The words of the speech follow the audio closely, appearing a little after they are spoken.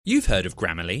You've heard of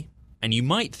Grammarly, and you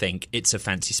might think it's a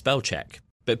fancy spell check,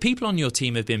 but people on your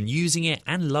team have been using it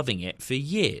and loving it for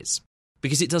years,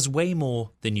 because it does way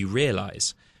more than you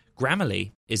realise.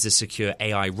 Grammarly is a secure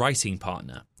AI writing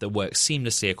partner that works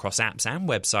seamlessly across apps and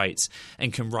websites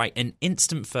and can write an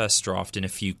instant first draft in a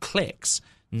few clicks,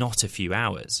 not a few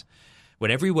hours.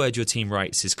 When every word your team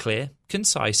writes is clear,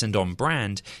 concise and on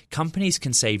brand, companies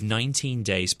can save 19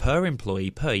 days per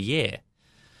employee per year.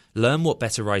 Learn what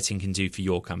better writing can do for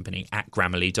your company at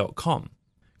Grammarly.com.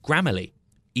 Grammarly.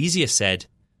 Easier said,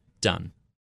 done.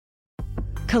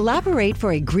 Collaborate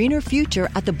for a greener future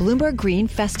at the Bloomberg Green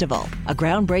Festival, a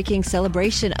groundbreaking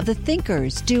celebration of the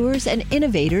thinkers, doers, and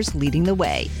innovators leading the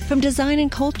way. From design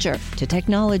and culture to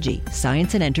technology,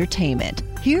 science, and entertainment.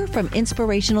 Hear from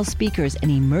inspirational speakers and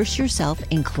immerse yourself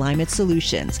in climate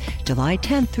solutions. July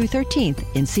 10th through 13th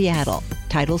in Seattle.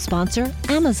 Title sponsor,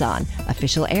 Amazon.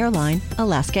 Official airline,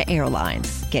 Alaska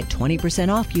Airlines. Get 20%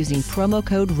 off using promo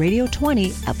code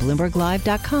Radio20 at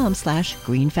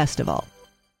BloombergLive.com/greenfestival.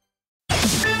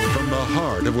 From the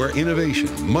heart of where innovation,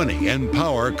 money, and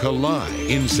power collide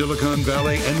in Silicon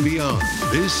Valley and beyond,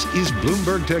 this is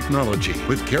Bloomberg Technology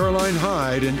with Caroline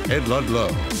Hyde and Ed Ludlow.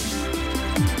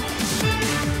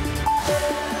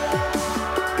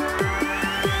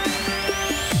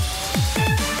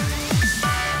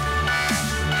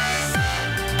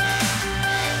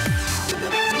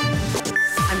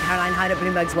 I'm Caroline Hyde at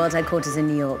Bloomberg's World Headquarters in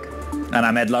New York. And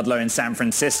I'm Ed Ludlow in San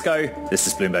Francisco. This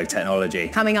is Bloomberg Technology.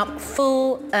 Coming up,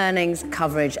 full earnings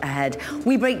coverage ahead.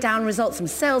 We break down results from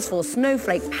Salesforce,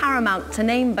 Snowflake, Paramount, to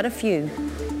name but a few.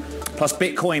 Plus,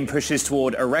 Bitcoin pushes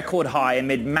toward a record high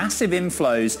amid massive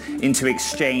inflows into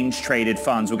exchange-traded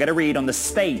funds. We'll get a read on the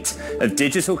state of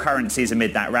digital currencies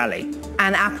amid that rally.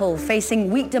 And Apple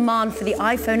facing weak demand for the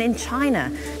iPhone in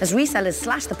China as resellers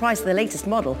slash the price of the latest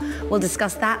model. We'll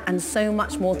discuss that and so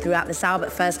much more throughout this hour.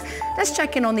 But first, let's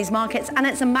check in on these markets. And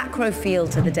it's a macro feel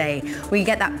to the day. We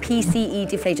get that PCE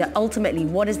deflator. Ultimately,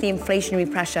 what is the inflationary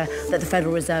pressure that the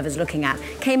Federal Reserve is looking at?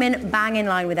 Came in bang in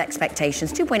line with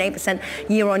expectations. 2.8%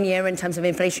 year on year in terms of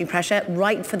inflationary pressure.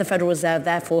 Right for the Federal Reserve,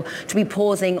 therefore, to be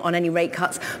pausing on any rate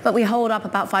cuts. But we hold up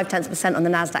about 0.5% on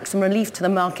the NASDAQ. Some relief to the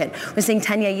market. We're seeing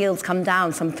 10-year yields come down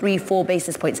some 3-4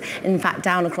 basis points, in fact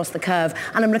down across the curve.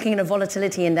 And I'm looking at a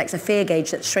volatility index, a fear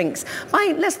gauge that shrinks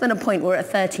by less than a point. We're at a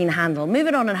 13 handle. Move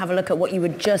it on and have a look at what you were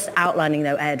just outlining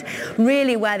though, Ed.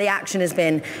 Really where the action has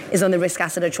been is on the risk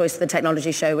asset of choice for the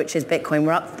technology show, which is Bitcoin.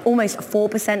 We're up almost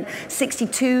 4%,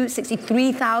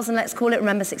 63,000, let's call it.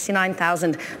 Remember,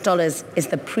 $69,000 is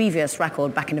the previous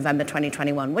record back in November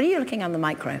 2021. What are you looking on the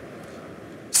micro?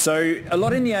 So a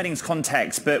lot in the earnings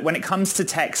context, but when it comes to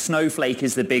tech, Snowflake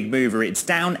is the big mover. It's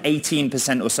down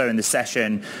 18% or so in the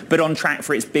session, but on track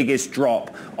for its biggest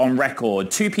drop on record.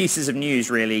 Two pieces of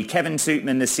news, really. Kevin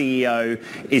Suitman, the CEO,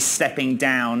 is stepping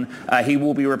down. He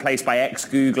will be replaced by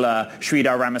ex-Googler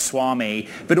Sridhar Ramaswamy,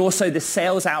 but also the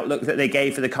sales outlook that they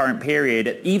gave for the current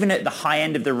period, even at the high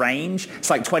end of the range, it's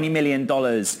like $20 million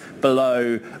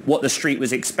below what the street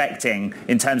was expecting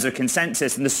in terms of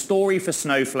consensus. And the story for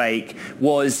Snowflake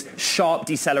was sharp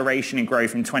deceleration in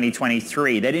growth in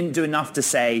 2023. They didn't do enough to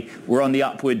say we're on the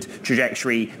upward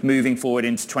trajectory moving forward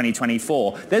into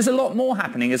 2024. There's a lot more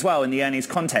happening as well in the earnings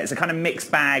context, a kind of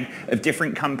mixed bag of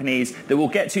different companies that we'll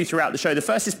get to throughout the show. The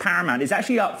first is Paramount. It's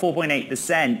actually up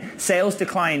 4.8%. Sales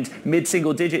declined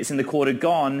mid-single digits in the quarter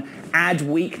gone. Ad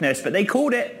weakness, but they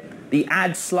called it. The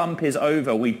ad slump is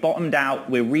over. We bottomed out.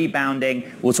 We're rebounding.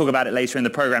 We'll talk about it later in the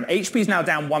program. HP is now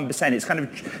down 1%. It's kind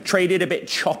of traded a bit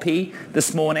choppy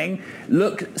this morning.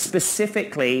 Look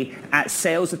specifically at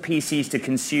sales of PCs to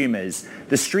consumers.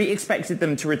 The street expected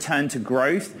them to return to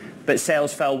growth, but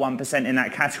sales fell 1% in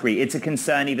that category. It's a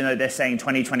concern, even though they're saying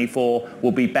 2024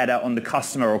 will be better on the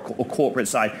customer or corporate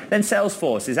side. Then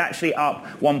Salesforce is actually up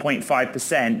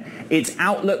 1.5%. Its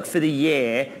outlook for the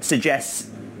year suggests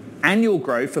annual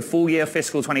growth for full year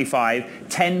fiscal 25,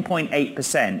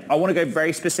 10.8%. I want to go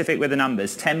very specific with the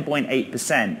numbers,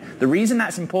 10.8%. The reason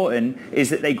that's important is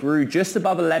that they grew just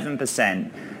above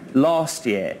 11% last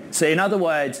year. So in other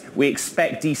words, we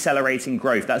expect decelerating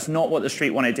growth. That's not what the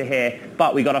street wanted to hear,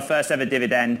 but we got our first ever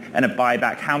dividend and a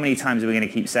buyback. How many times are we going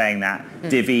to keep saying that?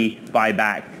 Divvy,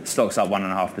 buyback, stocks up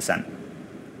 1.5%.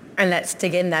 And let's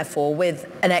dig in, therefore, with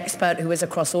an expert who is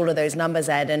across all of those numbers,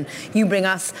 Ed. And you bring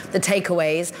us the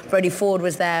takeaways. Brody Ford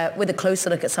was there with a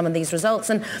closer look at some of these results.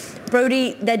 And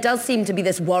Brody, there does seem to be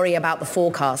this worry about the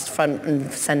forecast front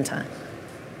and center.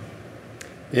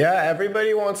 Yeah,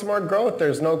 everybody wants more growth.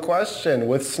 There's no question.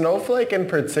 With Snowflake in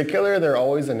particular, they're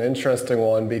always an interesting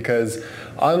one because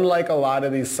unlike a lot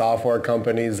of these software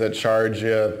companies that charge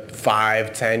you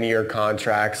 5-10 year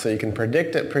contracts so you can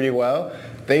predict it pretty well,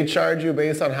 They charge you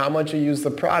based on how much you use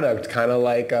the product, kind of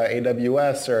like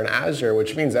AWS or an Azure,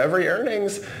 which means every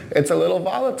earnings, it's a little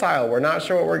volatile. We're not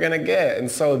sure what we're going to get. And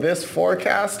so this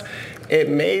forecast, it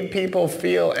made people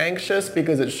feel anxious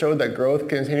because it showed that growth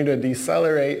continued to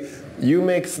decelerate. You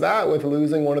mix that with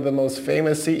losing one of the most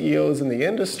famous CEOs in the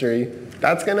industry,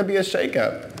 that's going to be a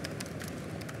shakeup.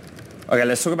 Okay,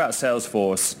 let's talk about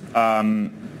Salesforce.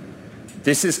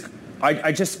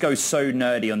 I just go so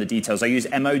nerdy on the details. I use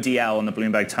MODL on the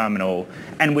Bloomberg terminal,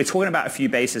 and we're talking about a few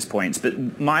basis points.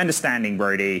 But my understanding,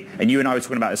 Brody, and you and I were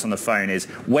talking about this on the phone, is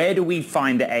where do we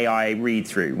find the AI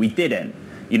read-through? We didn't.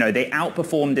 You know, they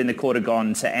outperformed in the quarter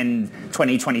gone to end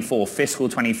 2024, fiscal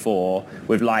 24,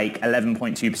 with like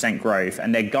 11.2% growth,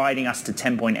 and they're guiding us to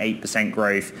 10.8%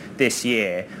 growth this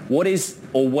year. What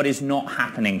is not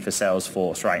happening for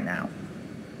Salesforce right now?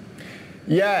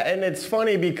 Yeah, and it's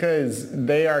funny because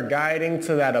they are guiding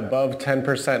to that above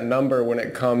 10% number when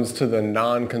it comes to the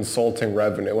non-consulting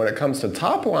revenue. When it comes to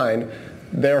top line,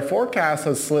 their forecast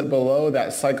has slipped below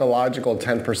that psychological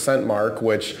 10% mark,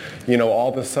 which, you know,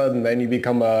 all of a sudden then you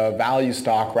become a value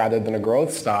stock rather than a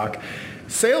growth stock.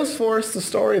 Salesforce, the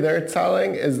story they're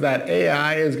telling is that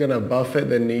AI is going to buffet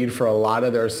the need for a lot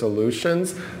of their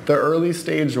solutions. The early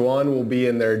stage one will be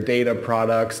in their data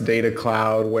products, data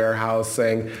cloud,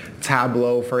 warehousing,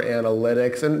 Tableau for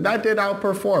analytics, and that did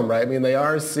outperform, right? I mean, they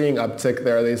are seeing uptick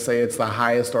there. They say it's the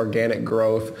highest organic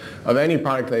growth of any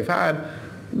product they've had.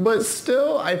 But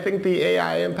still, I think the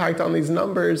AI impact on these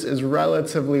numbers is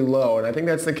relatively low. And I think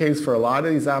that's the case for a lot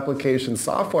of these application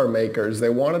software makers. They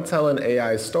want to tell an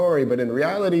AI story, but in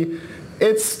reality,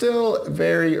 it's still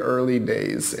very early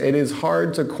days. It is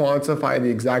hard to quantify the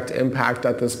exact impact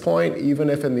at this point, even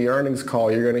if in the earnings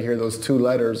call you're going to hear those two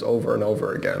letters over and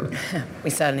over again. We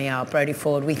certainly are. Brody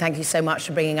Ford, we thank you so much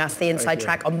for bringing us the inside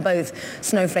track on both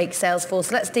Snowflake,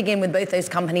 Salesforce. Let's dig in with both those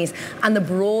companies and the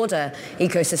broader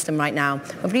ecosystem right now.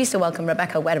 We're pleased to welcome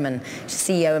Rebecca Wederman,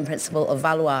 CEO and principal of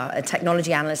Valois, a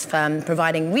technology analyst firm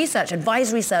providing research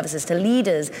advisory services to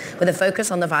leaders with a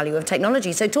focus on the value of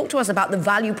technology. So talk to us about the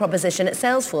value proposition at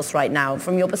Salesforce right now.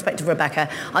 From your perspective, Rebecca,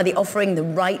 are they offering the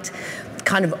right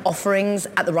kind of offerings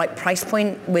at the right price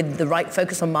point with the right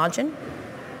focus on margin?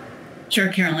 Sure,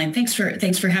 Caroline. Thanks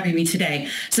for having me today.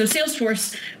 So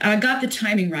Salesforce got the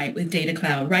timing right with Data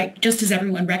Cloud, right? Just as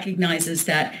everyone recognizes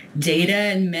that data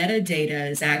and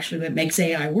metadata is actually what makes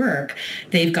AI work,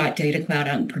 they've got Data Cloud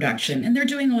out in production. And they're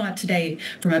doing a lot today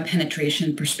from a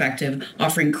penetration perspective,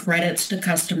 offering credits to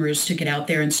customers to get out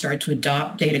there and start to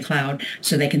adopt Data Cloud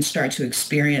so they can start to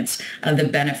experience the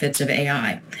benefits of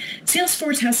AI.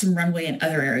 Salesforce has some runway in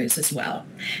other areas as well.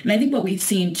 And I think what we've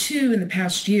seen too in the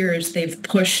past years, they've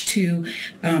pushed to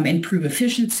improve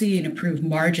efficiency and improve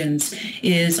margins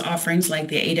is offerings like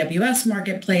the AWS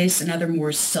Marketplace and other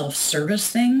more self-service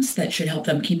things that should help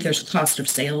them keep their cost of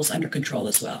sales under control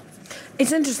as well.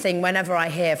 It's interesting whenever I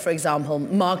hear, for example,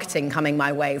 marketing coming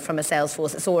my way from a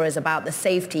Salesforce, it's always about the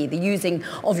safety, the using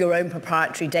of your own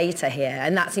proprietary data here.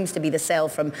 And that seems to be the sale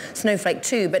from Snowflake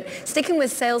too. But sticking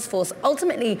with Salesforce,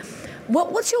 ultimately,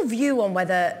 what's your view on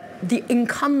whether the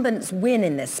incumbents win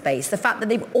in this space? The fact that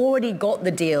they've already got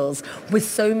the deals with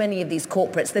so many of these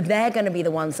corporates, that they're going to be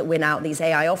the ones that win out these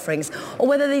AI offerings, or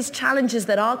whether these challenges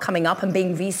that are coming up and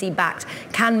being VC-backed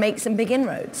can make some big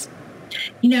inroads?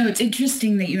 You know, it's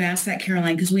interesting that you asked that,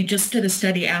 Caroline, because we just did a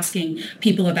study asking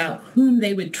people about whom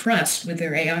they would trust with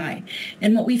their AI.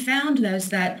 And what we found was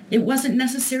that it wasn't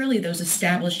necessarily those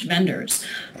established vendors.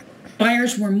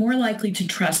 Buyers were more likely to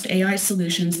trust AI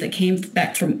solutions that came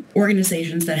back from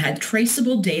organizations that had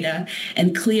traceable data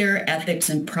and clear ethics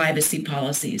and privacy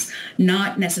policies,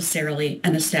 not necessarily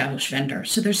an established vendor.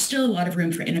 So there's still a lot of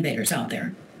room for innovators out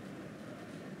there.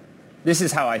 This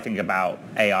is how I think about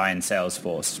AI and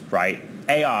Salesforce, right?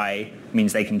 AI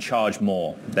means they can charge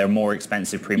more. They're more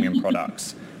expensive premium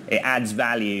products. It adds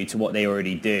value to what they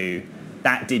already do.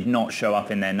 That did not show up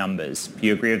in their numbers. Do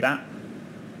you agree with that?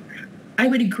 I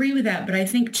would agree with that, but I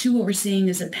think too what we're seeing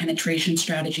is a penetration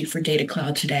strategy for Data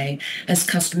Cloud today as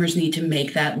customers need to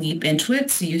make that leap into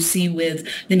it. So you see with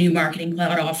the new Marketing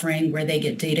Cloud offering where they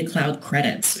get Data Cloud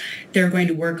credits, they're going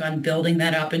to work on building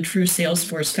that up in true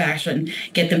Salesforce fashion,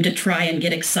 get them to try and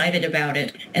get excited about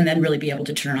it, and then really be able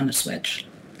to turn on the switch.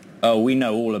 Oh, we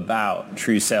know all about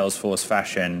true Salesforce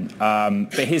fashion.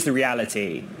 But here's the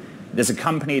reality. There's a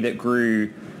company that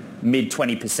grew mid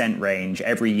 20% range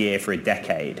every year for a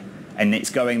decade, and it's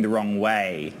going the wrong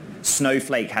way.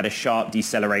 Snowflake had a sharp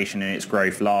deceleration in its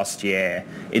growth last year.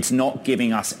 It's not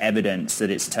giving us evidence that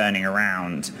it's turning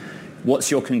around. What's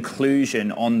your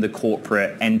conclusion on the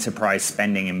corporate enterprise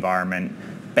spending environment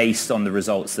based on the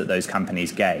results that those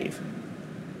companies gave?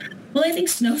 Well, I think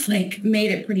Snowflake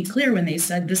made it pretty clear when they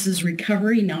said this is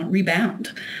recovery, not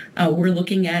rebound. We're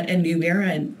looking at a new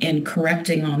era and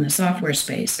correcting on the software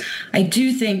space. I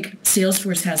do think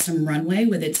Salesforce has some runway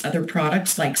with its other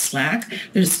products like Slack.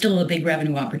 There's still a big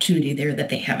revenue opportunity there that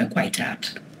they haven't quite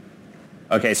tapped.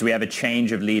 Okay, so we have a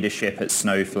change of leadership at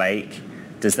Snowflake.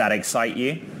 Does that excite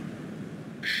you?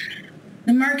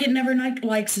 The market never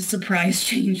likes a surprise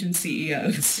change in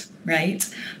CEOs, right?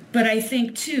 But I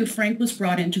think, too, Frank was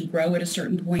brought in to grow at a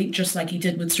certain point, just like he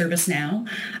did with ServiceNow.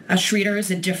 Sridhar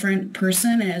is a different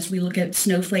person. As we look at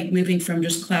Snowflake moving from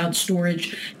just cloud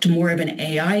storage to more of an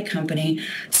AI company,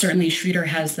 certainly Sridhar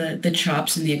has the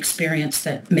chops and the experience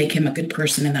that make him a good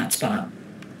person in that spot.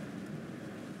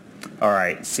 All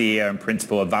right, CEO and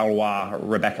Principal of Valois,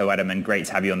 Rebecca Wedeman, great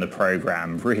to have you on the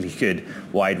program. Really good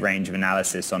wide range of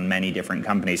analysis on many different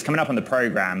companies. Coming up on the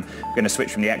program, we're going to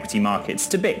switch from the equity markets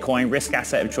to Bitcoin, risk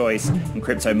asset of choice, and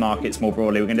crypto markets more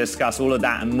broadly. We're going to discuss all of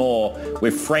that and more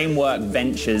with Framework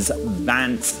Ventures'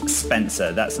 Vance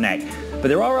Spencer. That's next. But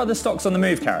there are other stocks on the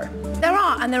move, Caro. There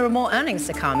are, and there are more earnings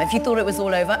to come. If you thought it was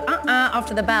all over,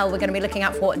 after the bell, we're going to be looking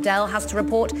out for what Dell has to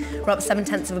report. We're up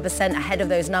 0.7% ahead of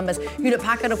those numbers. Hewlett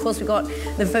Packard, of course, we've got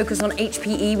the focus on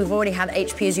HPE. We've already had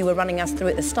HP, as you were running us through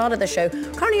at the start of the show,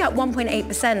 currently up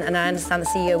 1.8%, and I understand the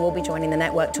CEO will be joining the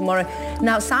network tomorrow.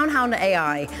 Now, SoundHound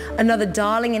AI, another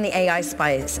darling in the AI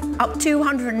space, up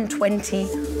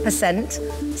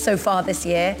 220% so far this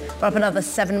year. We're up another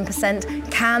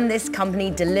 7%. Can this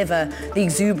company deliver the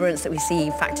exuberance that we see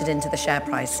factored into the share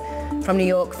price? From New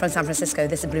York, from San Francisco,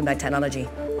 this is Bloomberg Technology.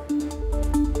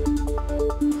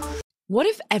 What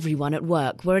if everyone at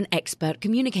work were an expert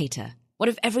communicator? What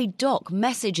if every doc,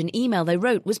 message and email they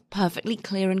wrote was perfectly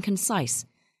clear and concise?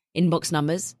 Inbox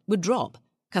numbers would drop,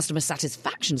 customer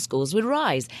satisfaction scores would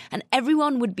rise, and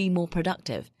everyone would be more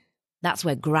productive. That's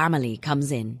where Grammarly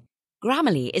comes in.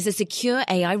 Grammarly is a secure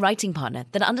AI writing partner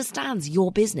that understands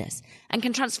your business and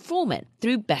can transform it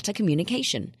through better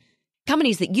communication.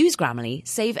 Companies that use Grammarly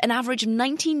save an average of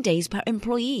 19 days per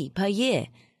employee per year.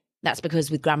 That's because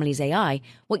with Grammarly's AI,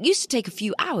 what used to take a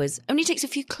few hours only takes a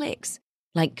few clicks,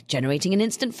 like generating an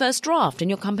instant first draft in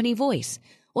your company voice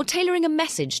or tailoring a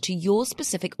message to your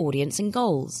specific audience and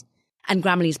goals. And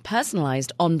Grammarly's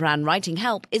personalized on-brand writing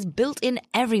help is built in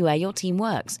everywhere your team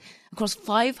works, across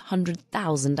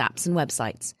 500,000 apps and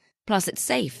websites. Plus, it's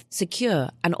safe, secure,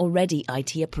 and already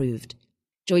IT approved.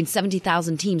 Join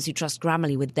 70,000 teams who trust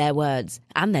Grammarly with their words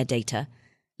and their data.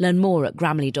 Learn more at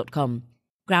Grammarly.com.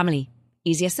 Grammarly.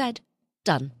 Easier said,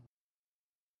 done.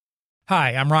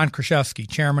 Hi, I'm Ron Kraszewski,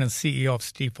 Chairman and CEO of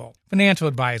Stifel. Financial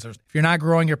advisors, if you're not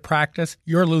growing your practice,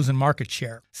 you're losing market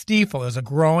share. Stifel is a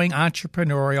growing,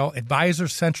 entrepreneurial,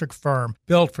 advisor-centric firm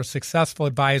built for successful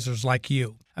advisors like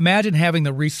you. Imagine having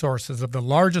the resources of the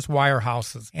largest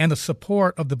wirehouses and the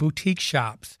support of the boutique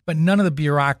shops, but none of the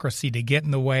bureaucracy to get in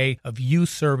the way of you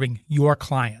serving your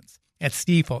clients. At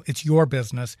Stifel, it's your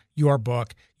business, your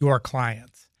book, your clients.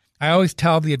 I always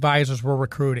tell the advisors we're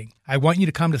recruiting, I want you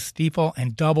to come to Stifel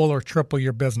and double or triple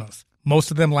your business.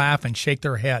 Most of them laugh and shake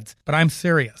their heads, but I'm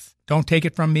serious. Don't take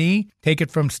it from me. Take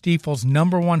it from Stifel's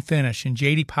 #1 finish in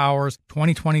J.D. Power's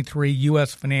 2023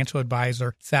 U.S. Financial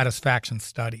Advisor Satisfaction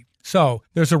Study. So,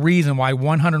 there's a reason why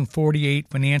 148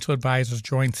 financial advisors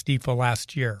joined Stifel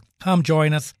last year. Come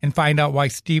join us and find out why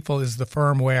Stifel is the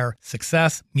firm where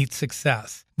success meets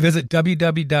success. Visit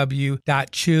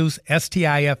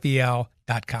www.choosestifel.com.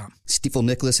 Stifel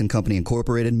Nicholas and Company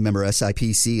Incorporated, member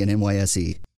SIPC and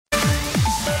NYSE.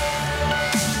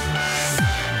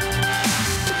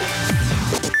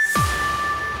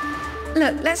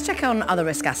 Look, let's check on other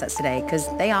risk assets today because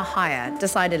they are higher,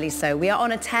 decidedly so. We are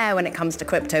on a tear when it comes to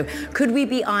crypto. Could we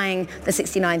be eyeing the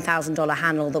 $69,000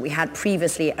 handle that we had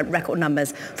previously at record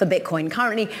numbers for Bitcoin?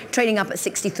 Currently trading up at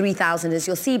 63,000, as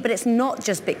you'll see, but it's not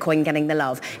just Bitcoin getting the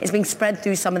love. It's being spread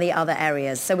through some of the other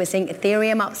areas. So we're seeing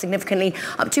Ethereum up significantly,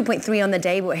 up 2.3 on the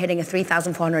day, but we're hitting a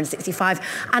 3,465.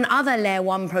 And other layer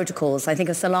 1 protocols, I think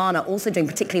of Solana also doing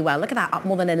particularly well. Look at that, up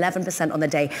more than 11% on the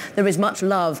day. There is much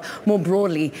love more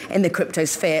broadly in the crypto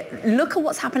sphere. Look at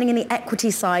what's happening in the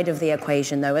equity side of the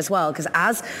equation, though, as well, because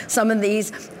as some of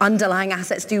these underlying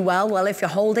assets do well, if you're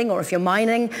holding or if you're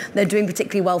mining, they're doing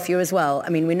particularly well for you as well. I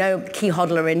mean, we know key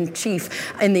hodler in chief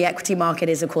in the equity market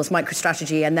is, of course,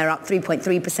 MicroStrategy, and they're up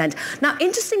 3.3%. Now,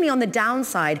 interestingly, on the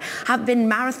downside have been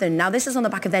Marathon. Now, this is on the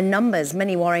back of their numbers,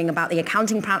 many worrying about the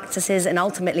accounting practices and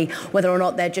ultimately whether or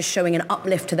not they're just showing an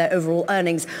uplift to their overall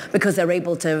earnings because they're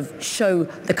able to show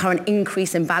the current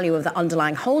increase in value of the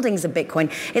underlying holdings of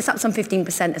Bitcoin. It's up some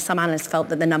 15% as some analysts felt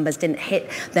that the numbers didn't hit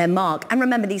their mark. And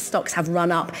remember, these stocks have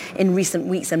run up in recent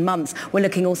weeks and months. We're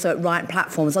looking also at Riot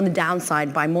Platforms on the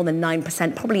downside by more than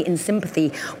 9%, probably in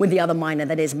sympathy with the other miner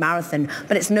that is Marathon.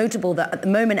 But it's notable that at the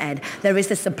moment, Ed, there is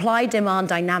this supply-demand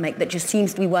dynamic that just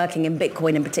seems to be working in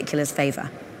Bitcoin in particular's favor.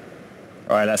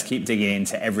 All right, let's keep digging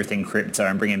into everything crypto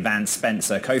and bring in Vance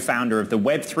Spencer, co-founder of the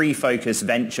Web3-focused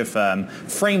venture firm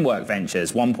Framework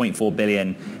Ventures, $1.4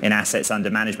 billion in assets under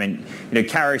management.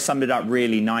 Caro summed it up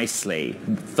really nicely.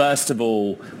 First of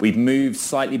all, we've moved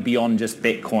slightly beyond just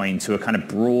Bitcoin to a kind of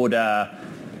broader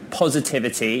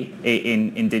positivity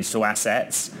in digital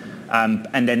assets.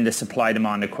 And then the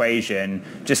supply-demand equation.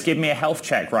 Just give me a health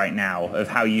check right now of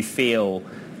how you feel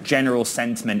general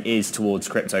sentiment is towards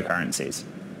cryptocurrencies.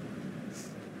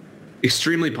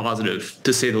 Extremely positive,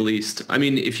 to say the least. I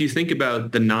mean, if you think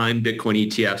about the 9 Bitcoin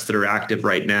ETFs that are active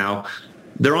right now,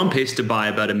 they're on pace to buy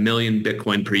about 1 million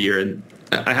Bitcoin per year. And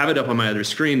I have it up on my other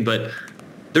screen, but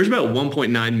there's about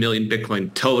 1.9 million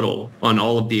Bitcoin total on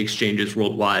all of the exchanges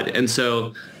worldwide. And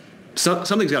so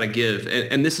something's got to give.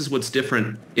 And this is what's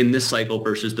different in this cycle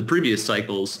versus the previous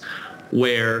cycles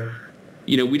where,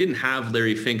 we didn't have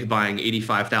Larry Fink buying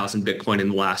 85,000 Bitcoin in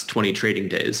the last 20 trading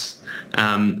days.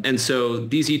 And so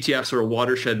these ETFs are a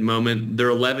watershed moment. They're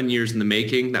 11 years in the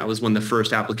making. That was when the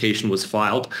first application was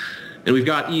filed. And we've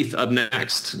got ETH up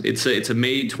next. It's a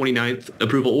May 29th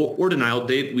approval or denial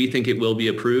date. We think it will be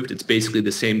approved. It's basically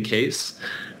the same case.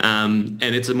 And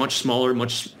it's a much smaller,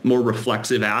 much more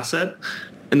reflexive asset.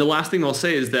 And the last thing I'll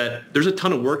say is that there's a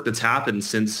ton of work that's happened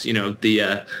since,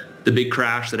 the big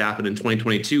crash that happened in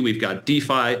 2022. We've got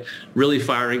DeFi really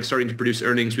firing, starting to produce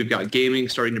earnings. We've got gaming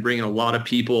starting to bring in a lot of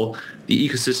people. The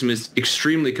ecosystem is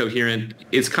extremely coherent.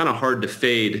 It's kind of hard to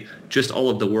fade just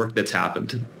all of the work that's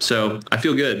happened. So I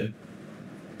feel good.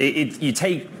 You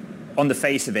take on the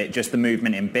face of it just the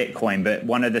movement in Bitcoin, but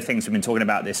one of the things we've been talking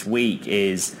about this week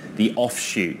is the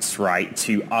offshoots, right,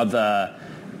 to other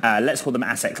let's call them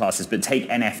asset classes, but take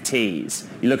NFTs.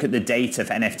 You look at the data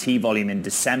for NFT volume in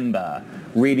December,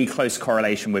 really close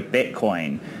correlation with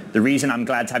Bitcoin. The reason I'm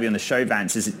glad to have you on the show,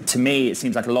 Vance, is to me, it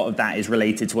seems like a lot of that is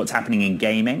related to what's happening in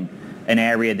gaming, an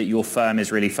area that your firm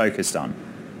is really focused on.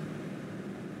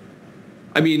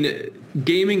 I mean,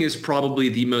 gaming is probably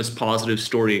the most positive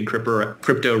story in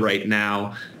crypto right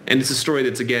now. And it's a story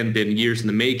that's, again, been years in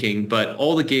the making, but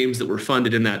all the games that were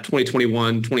funded in that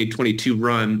 2021, 2022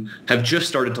 run have just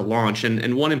started to launch.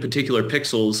 And one in particular,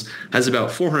 Pixels, has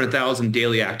about 400,000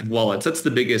 daily active wallets. That's the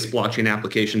biggest blockchain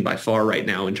application by far right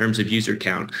now in terms of user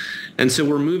count. And so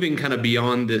we're moving kind of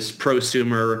beyond this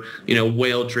prosumer,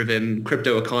 whale-driven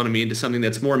crypto economy into something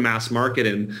that's more mass market.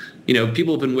 And,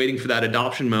 people have been waiting for that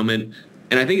adoption moment.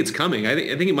 And I think it's coming. I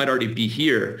think it might already be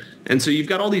here. And so you've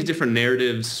got all these different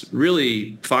narratives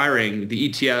really firing, the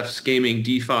ETFs, gaming,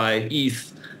 DeFi,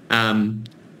 ETH.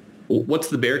 What's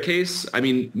the bear case? I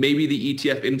mean, maybe the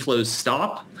ETF inflows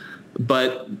stop,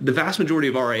 but the vast majority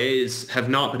of RIAs have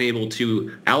not been able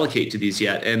to allocate to these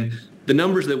yet. And the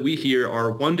numbers that we hear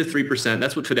are 1% to 3%.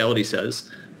 That's what Fidelity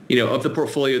says, of the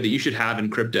portfolio that you should have in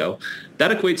crypto. That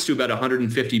equates to about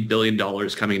 $150 billion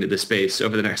coming into the space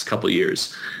over the next couple of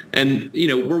years. And,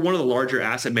 we're one of the larger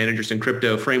asset managers in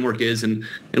crypto. Framework is, and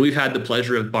we've had the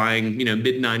pleasure of buying,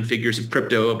 mid 9 figures of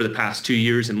crypto over the past 2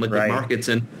 years in liquid markets.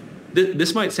 And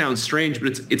this might sound strange,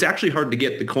 but it's actually hard to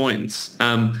get the coins.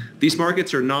 These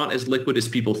markets are not as liquid as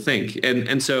people think.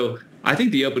 And so I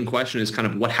think the open question is kind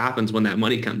of what happens when that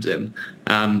money comes in.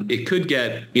 It could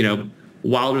get,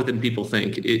 wilder than people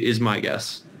think, is my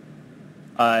guess.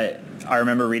 I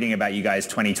remember reading about you guys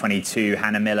 2022.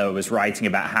 Hannah Miller was writing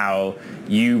about how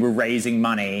you were raising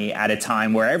money at a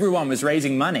time where everyone was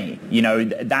raising money.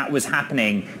 That was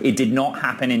happening. It did not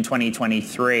happen in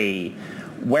 2023.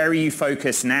 Where are you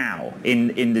focused now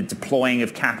in the deploying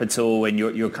of capital and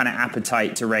your kind of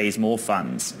appetite to raise more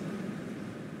funds?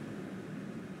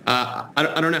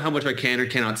 I don't know how much I can or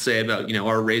cannot say about,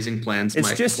 our raising plans.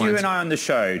 It's just you and I on the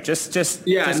show. Just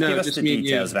give us the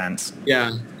details, Vance.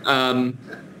 Yeah.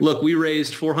 Look, we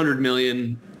raised $400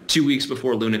 million 2 weeks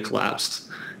before Luna collapsed.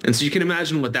 And so you can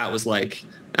imagine what that was like.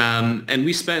 And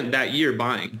we spent that year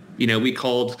buying. We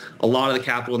called a lot of the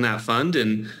capital in that fund,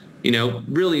 and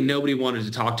really nobody wanted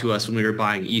to talk to us when we were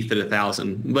buying ETH at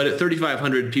 1,000. But at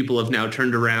 3,500, people have now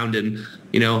turned around and,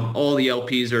 all the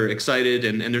LPs are excited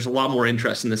and there's a lot more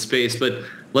interest in the space. But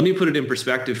let me put it in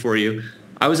perspective for you.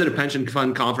 I was at a pension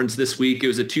fund conference this week. It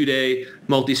was a 2-day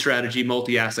multi-strategy,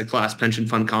 multi-asset class pension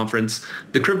fund conference.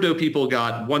 The crypto people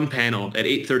got one panel at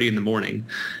 8:30 in the morning.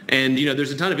 And,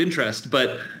 there's a ton of interest,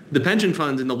 but the pension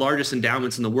funds and the largest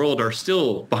endowments in the world are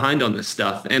still behind on this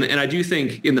stuff. And I do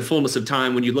think in the fullness of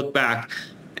time, when you look back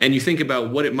and you think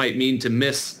about what it might mean to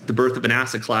miss the birth of an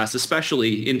asset class,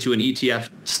 especially into an ETF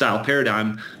style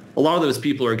paradigm, a lot of those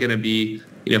people are going to be,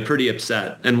 pretty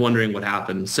upset and wondering what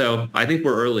happened. So I think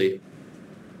we're early.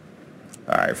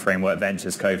 All right, Framework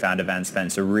Ventures co-founder Van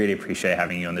Spencer, really appreciate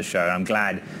having you on the show. I'm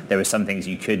glad there were some things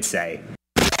you could say.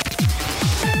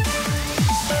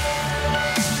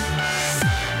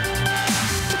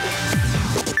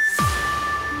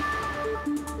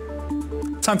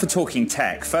 Time for Talking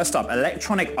Tech. First up,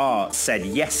 Electronic Arts said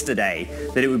yesterday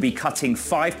that it would be cutting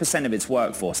 5% of its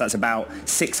workforce, that's about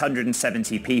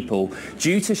 670 people,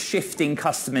 due to shifting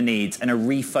customer needs and a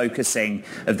refocusing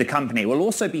of the company. It will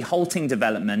also be halting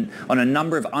development on a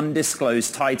number of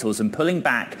undisclosed titles and pulling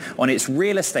back on its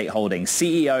real estate holdings.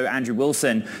 CEO Andrew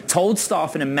Wilson told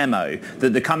staff in a memo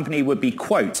that the company would be,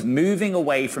 quote, moving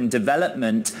away from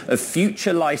development of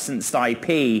future licensed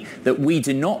IP that we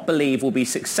do not believe will be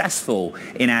successful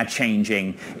in our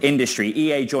changing industry.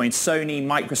 EA joined Sony,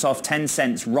 Microsoft,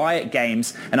 Tencent, Riot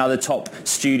Games, and other top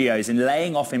studios in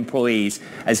laying off employees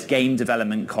as game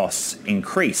development costs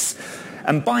increase.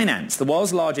 And Binance, the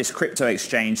world's largest crypto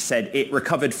exchange, said it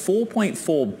recovered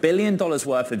 $4.4 billion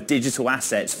worth of digital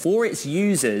assets for its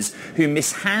users who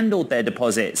mishandled their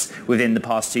deposits within the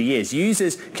past 2 years.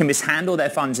 Users can mishandle their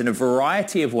funds in a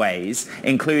variety of ways,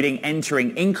 including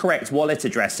entering incorrect wallet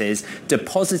addresses,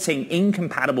 depositing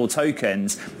incompatible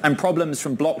tokens, and problems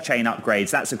from blockchain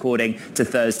upgrades. That's according to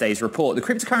Thursday's report. The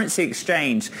cryptocurrency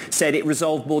exchange said it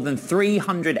resolved more than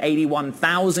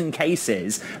 381,000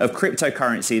 cases of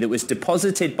cryptocurrency that was deposited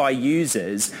by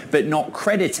users but not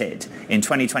credited in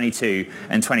 2022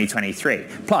 and 2023.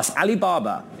 Plus,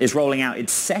 Alibaba is rolling out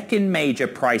its second major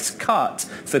price cut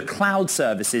for cloud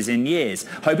services in years,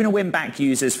 hoping to win back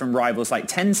users from rivals like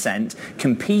Tencent,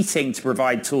 competing to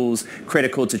provide tools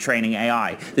critical to training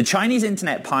AI. The Chinese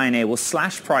internet pioneer will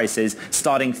slash prices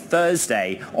starting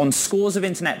Thursday on scores of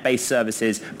internet-based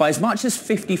services by as much as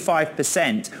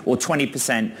 55% or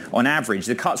 20% on average.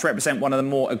 The cuts represent one of the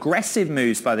more aggressive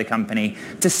moves by the company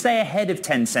to stay ahead of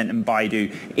Tencent and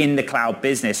Baidu in the cloud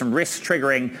business and risk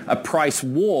triggering a price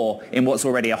war in what's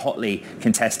already a hotly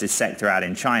contested sector out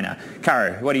in China.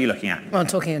 Caro, what are you looking at? Well,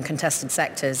 talking of contested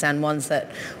sectors and ones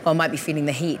that, might be feeling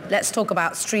the heat, let's talk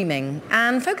about streaming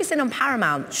and focus in on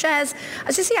Paramount. Shares,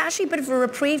 as you see, actually a bit of a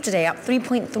reprieve today, up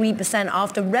 3.3%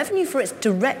 after revenue for its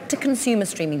direct-to-consumer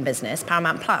streaming business,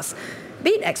 Paramount Plus,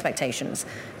 beat expectations.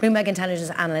 Bloomberg Intelligence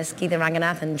analyst Geetha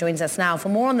Ranganathan joins us now for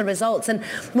more on the results. And,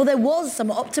 well, there was some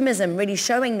optimism really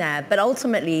showing there, but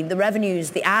ultimately the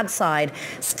revenues, the ad side,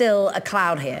 still a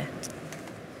cloud here.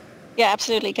 Yeah,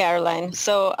 absolutely, Caroline.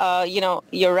 So,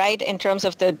 you're right in terms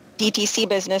of the DTC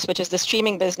business, which is the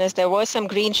streaming business. There was some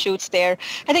green shoots there.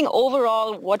 I think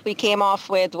overall what we came off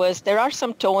with was there are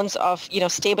some tones of,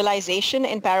 stabilization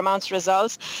in Paramount's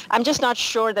results. I'm just not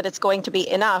sure that it's going to be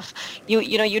enough.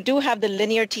 You do have the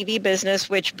linear TV business,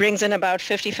 which brings in about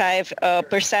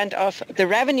 55% of the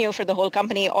revenue for the whole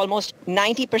company, almost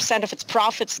 90% of its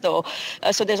profits, though.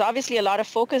 So there's obviously a lot of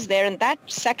focus there. And that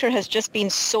sector has just been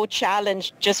so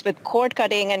challenged just with cord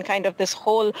cutting and kind of this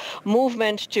whole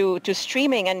movement to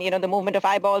streaming and, the movement of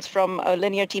eyeballs from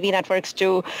linear TV networks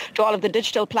to all of the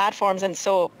digital platforms. And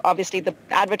so obviously the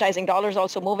advertising dollars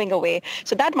also moving away.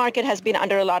 So that market has been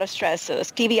under a lot of stress.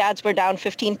 TV ads were down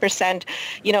 15%.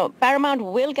 Paramount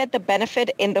will get the benefit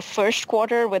in the first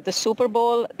quarter with the Super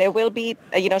Bowl. There will be,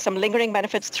 some lingering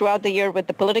benefits throughout the year with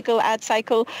the political ad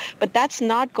cycle. But that's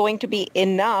not going to be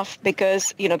enough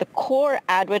because, the core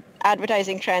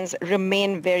advertising trends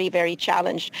remain very, very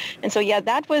challenged. And so,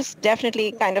 that was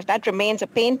definitely that remains a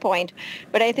pain point.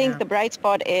 But I think the bright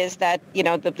spot is that,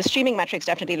 the streaming metrics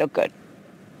definitely look good.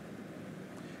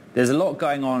 There's a lot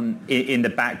going on in the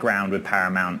background with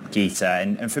Paramount, Geetha,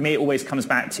 and for me it always comes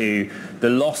back to the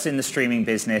loss in the streaming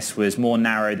business was more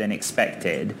narrow than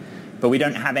expected, but we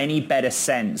don't have any better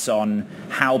sense on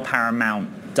how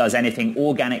Paramount does anything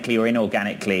organically or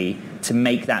inorganically to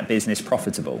make that business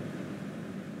profitable.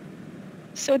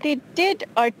 So they did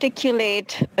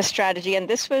articulate a strategy, and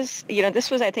this was,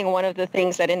 I think, one of the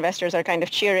things that investors are kind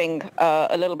of cheering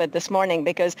a little bit this morning,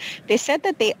 because they said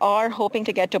that they are hoping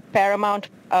to get to Paramount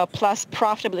Plus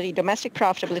profitability, domestic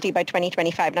profitability by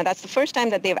 2025. Now, that's the first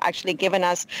time that they've actually given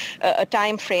us a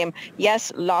time frame.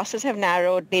 Yes, losses have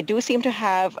narrowed. They do seem to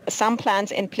have some plans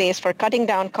in place for cutting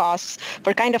down costs,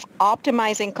 for kind of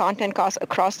optimizing content costs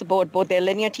across the board, both their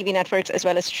linear TV networks as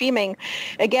well as streaming.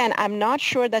 Again, I'm not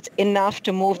sure that's enough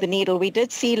to move the needle. We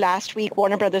did see last week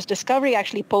Warner Brothers Discovery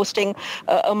actually posting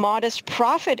a modest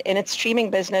profit in its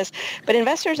streaming business, but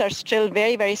investors are still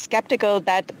very, very skeptical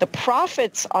that the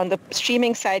profits on the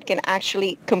streaming side can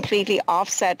actually completely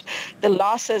offset the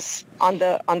losses on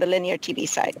the linear TV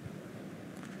side.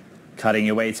 Cutting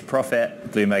your way to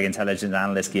profit, Bloomberg Intelligence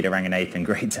Analyst Geeta Ranganathan,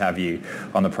 great to have you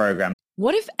on the program.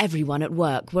 What if everyone at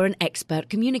work were an expert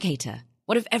communicator?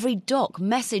 What if every doc,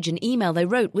 message and email they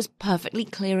wrote was perfectly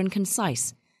clear and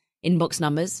concise? Inbox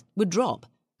numbers would drop,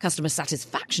 customer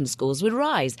satisfaction scores would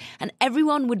rise, and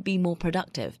everyone would be more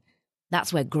productive.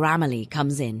 That's where Grammarly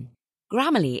comes in.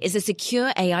 Grammarly is a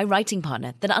secure AI writing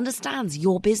partner that understands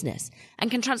your business and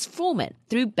can transform it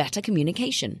through better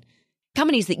communication.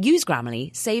 Companies that use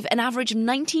Grammarly save an average of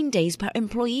 19 days per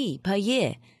employee per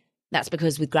year. That's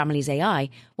because with Grammarly's AI,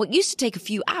 what used to take a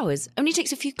few hours only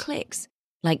takes a few clicks,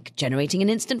 like generating an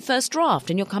instant first draft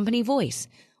in your company voice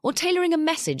or tailoring a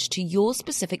message to your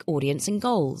specific audience and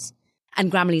goals. And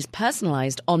Grammarly's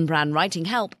personalized on-brand writing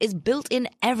help is built in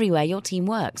everywhere your team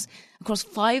works, across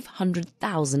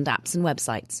 500,000 apps and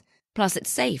websites. Plus, it's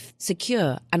safe,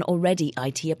 secure, and already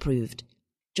IT approved.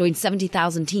 Join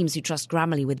 70,000 teams who trust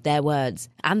Grammarly with their words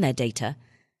and their data.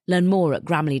 Learn more at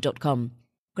Grammarly.com.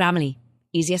 Grammarly.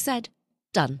 Easier said,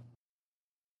 done.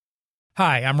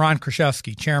 Hi, I'm Ron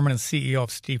Kraszewski, Chairman and CEO of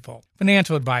Stifel.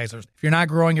 Financial advisors, if you're not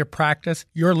growing your practice,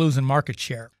 you're losing market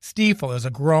share. Stifel is a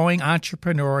growing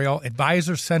entrepreneurial,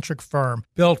 advisor-centric firm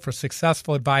built for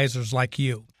successful advisors like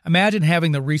you. Imagine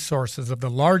having the resources of the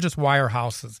largest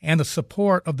wirehouses and the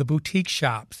support of the boutique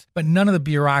shops, but none of the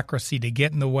bureaucracy to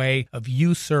get in the way of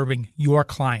you serving your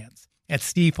clients. At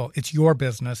Stifel, it's your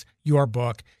business, your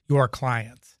book, your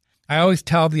clients. I always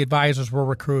tell the advisors we're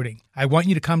recruiting, I want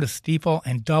you to come to Stifel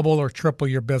and double or triple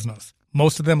your business.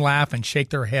 Most of them laugh and shake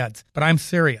their heads, but I'm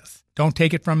serious. Don't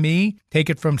take it from me. Take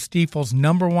it from Stifel's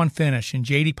 #1 finish in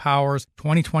J.D. Power's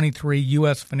 2023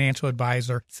 U.S. Financial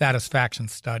Advisor Satisfaction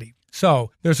Study.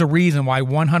 So, there's a reason why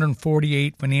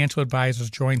 148 financial advisors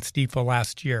joined Stifel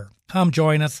last year. Come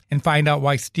join us and find out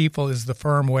why Stifel is the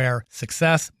firm where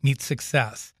success meets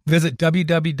success. Visit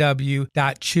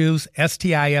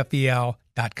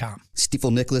www.choosestifel.com.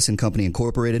 Stifel Nicholas and Company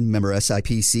Incorporated, member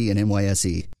SIPC and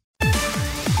NYSE.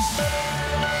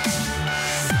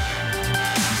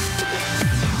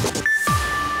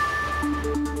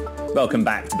 Welcome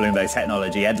back to Bloomberg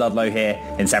Technology. Ed Ludlow here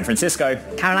in San Francisco.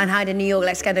 Caroline Hyde in New York.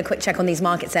 Let's get a quick check on these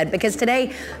markets, Ed, because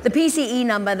today the PCE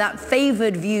number, that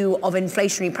favored view of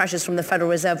inflationary pressures from the Federal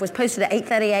Reserve, was posted at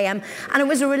 8:30 a.m. and it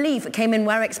was a relief. It came in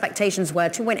where expectations were,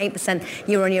 2.8%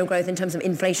 year-on-year growth in terms of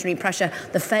inflationary pressure.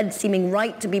 The Fed seeming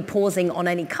right to be pausing on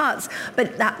any cuts,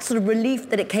 but that sort of relief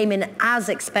that it came in as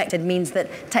expected means that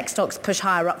tech stocks push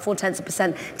higher, up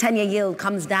 0.4%. 10-year yield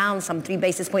comes down some 3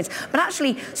 basis points. But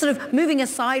actually, sort of moving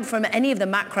aside from any of the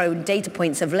macro data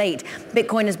points of late,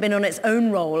 Bitcoin has been on its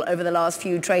own roll over the last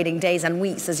few trading days and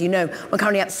weeks. As you know, we're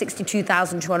currently up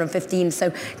 62,215, so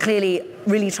clearly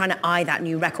really trying to eye that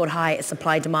new record high as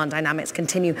supply-demand dynamics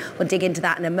continue. We'll dig into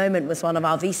that in a moment with one of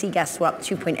our VC guests. We're up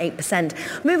 2.8%.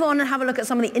 Move on and have a look at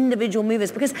some of the individual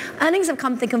movers, because earnings have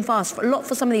come thick and fast for a lot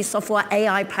for some of these software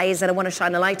AI plays that I want to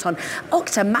shine a light on.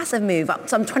 Okta, massive move, up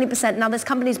some 20%. Now, this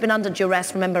company's been under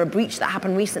duress. Remember a breach that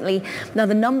happened recently. Now,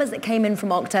 the numbers that came in from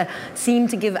Okta seem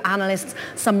to give analysts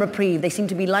some reprieve. They seem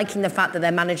to be liking the fact that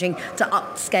they're managing to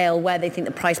upscale where they think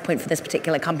the price point for this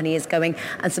particular company is going,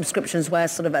 and subscriptions were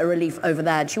sort of a relief over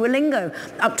there. Duolingo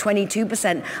up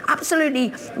 22%.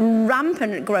 Absolutely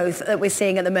rampant growth that we're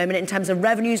seeing at the moment in terms of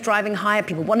revenues driving higher,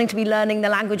 people wanting to be learning the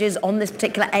languages on this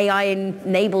particular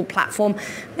AI-enabled platform.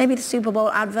 Maybe the Super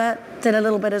Bowl advert did a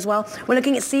little bit as well. We're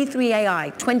looking at C3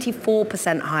 AI,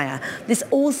 24% higher. This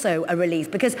also a relief,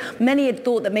 because many had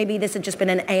thought that maybe this had just been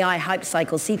an AI hype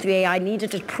cycle. C3 AI needed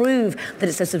to prove that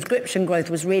its subscription growth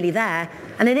was really there,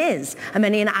 and it is. And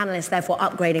many analysts therefore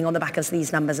upgrading on the back of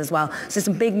these numbers as well. So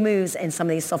some big moves in some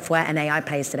of these software and AI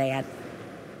plays today, Ed.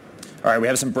 All right, we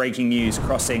have some breaking news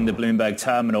crossing the Bloomberg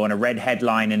terminal, and a red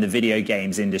headline in the video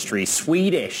games industry.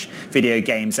 Swedish video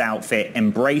games outfit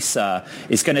Embracer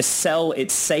is going to sell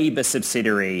its Saber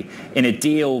subsidiary in a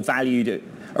deal valued at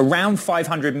around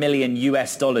 $500 million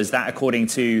US, that according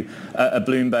to a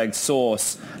Bloomberg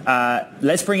source.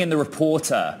 Let's bring in the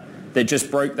reporter that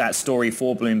just broke that story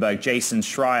for Bloomberg, Jason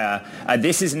Schreier.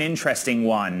 This is an interesting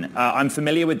one. I'm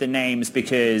familiar with the names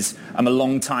because I'm a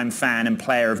longtime fan and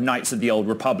player of Knights of the Old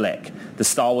Republic, the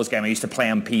Star Wars game I used to play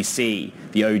on PC,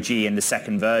 the OG and the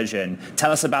second version.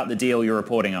 Tell us about the deal you're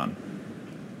reporting on.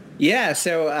 Yeah,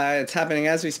 so it's happening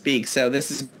as we speak. So this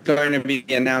is going to be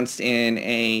announced in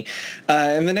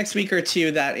the next week or two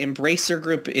that Embracer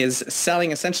Group is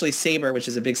selling essentially Saber, which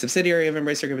is a big subsidiary of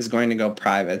Embracer Group, is going to go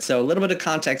private. So a little bit of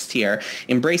context here.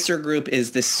 Embracer Group is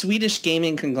the Swedish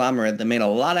gaming conglomerate that made a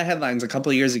lot of headlines a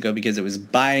couple of years ago because it was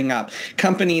buying up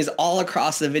companies all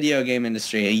across the video game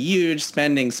industry, a huge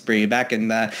spending spree back in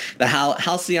the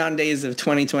halcyon days of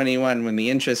 2021 when the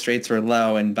interest rates were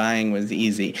low and buying was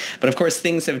easy. But of course,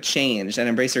 things have changed,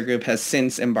 and Embracer Group has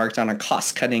since embarked on a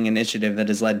cost-cutting initiative that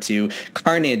has led to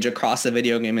carnage across the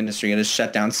video game industry. It has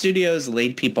shut down studios,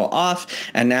 laid people off,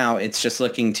 and now it's just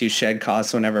looking to shed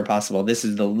costs whenever possible. This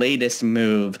is the latest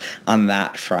move on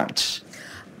that front.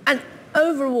 And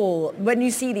overall, when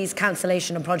you see these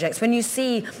cancellation of projects, when you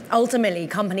see ultimately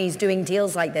companies doing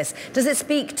deals like this, does it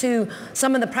speak to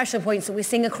some of the pressure points that we're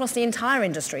seeing across the entire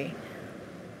industry?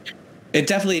 It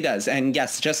definitely does. And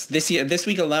yes, just this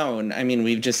week alone, I mean,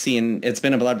 we've just seen it's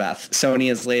been a bloodbath. Sony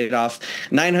has laid off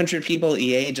 900 people.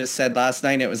 EA just said last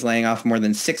night it was laying off more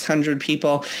than 600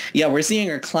 people. Yeah, we're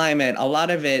seeing a climate. A lot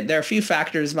of it, there are a few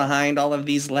factors behind all of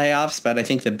these layoffs, but I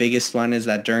think the biggest one is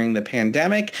that during the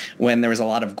pandemic, when there was a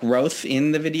lot of growth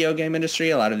in the video game industry,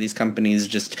 a lot of these companies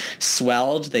just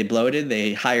swelled, they bloated,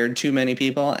 they hired too many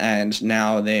people, and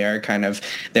now they are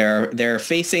they're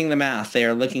facing the math. They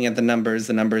are looking at the numbers.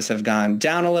 The numbers have gone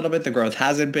down a little bit. The growth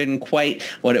hasn't been quite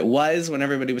what it was when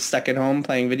everybody was stuck at home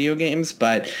playing video games,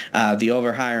 but the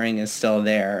overhiring is still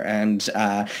there. And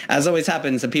as always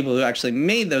happens, the people who actually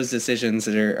made those decisions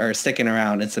that are sticking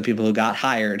around, it's the people who got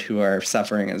hired who are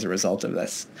suffering as a result of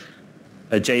this.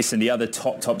 Jason, the other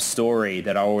top story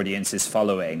that our audience is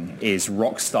following is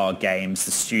Rockstar Games,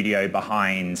 the studio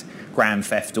behind Grand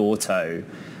Theft Auto,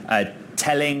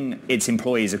 telling its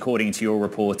employees, according to your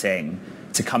reporting,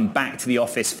 to come back to the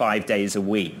office 5 days a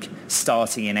week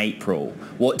starting in April.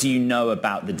 What do you know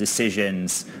about the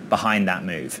decisions behind that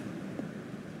move?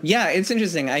 Yeah, it's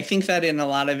interesting. I think that in a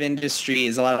lot of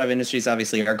industries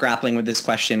obviously are grappling with this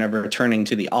question of returning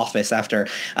to the office after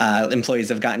employees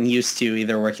have gotten used to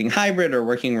either working hybrid or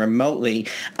working remotely.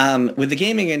 With the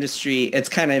gaming industry,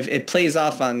 it plays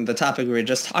off on the topic we were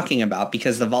just talking about,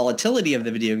 because the volatility of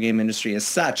the video game industry is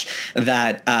such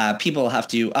that people have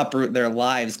to uproot their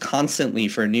lives constantly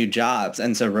for new jobs.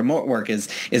 And so remote work is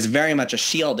very much a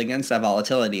shield against that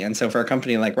volatility. And so for a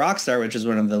company like Rockstar, which is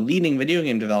one of the leading video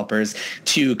game developers,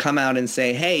 to come out and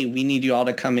say, hey, we need you all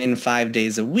to come in 5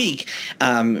 days a week,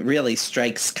 really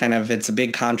strikes it's a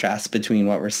big contrast between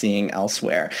what we're seeing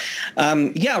elsewhere.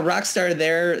 Rockstar,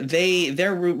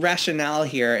 their rationale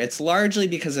here, it's largely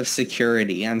because of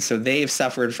security. And so they've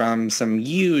suffered from some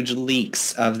huge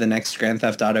leaks of the next Grand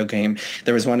Theft Auto game.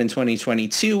 There was one in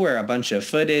 2022 where a bunch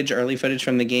of early footage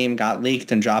from the game got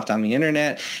leaked and dropped on the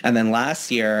internet. And then last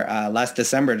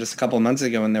December, just a couple of months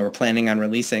ago, when they were planning on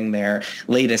releasing their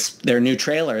new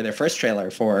trailer, their first trailer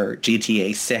for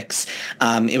GTA 6.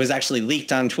 It was actually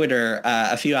leaked on Twitter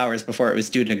a few hours before it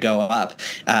was due to go up.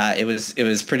 It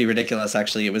was pretty ridiculous,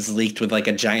 actually. It was leaked with like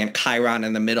a giant chyron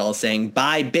in the middle saying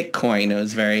 "Buy Bitcoin." It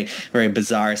was very, very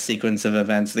bizarre sequence of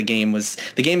events. The game is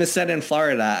set in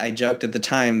Florida. I joked at the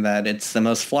time that it's the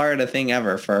most Florida thing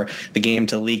ever for the game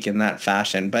to leak in that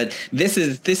fashion. But this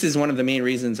is one of the main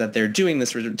reasons that they're doing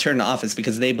this return to office,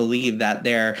 because they believe that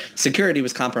their security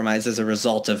was compromised as a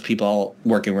result of people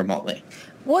working remotely.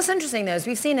 What's interesting, though, is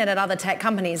we've seen it at other tech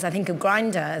companies. I think of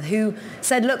Grindr, who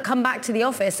said, look, come back to the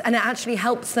office, and it actually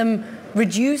helps them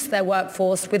reduce their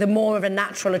workforce with a more of a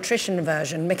natural attrition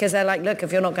version, because they're like, look,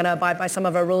 if you're not going to abide by some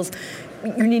of our rules,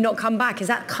 you need not come back. Is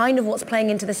that kind of what's playing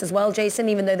into this as well, Jason,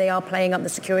 even though they are playing up the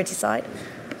security side?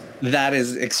 That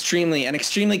is an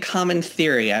extremely common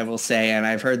theory, I will say, and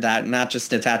I've heard that not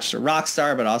just attached to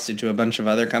Rockstar, but also to a bunch of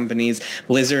other companies.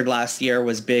 Blizzard last year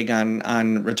was big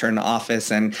on return to office,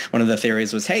 and one of the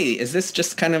theories was, hey, is this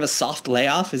just kind of a soft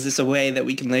layoff? Is this a way that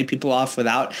we can lay people off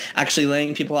without actually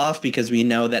laying people off? Because we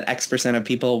know that X% of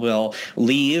people will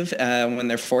leave when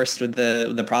they're forced with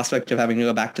the prospect of having to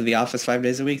go back to the office 5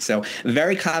 days a week. So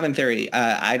very common theory.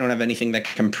 I don't have anything that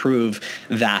can prove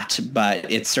that,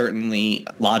 but it's certainly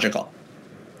logical.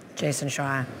 Jason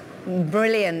Schreier,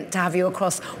 brilliant to have you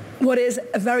across what is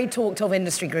a very talked of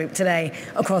industry group today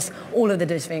across all of the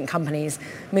different companies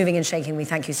moving and shaking. We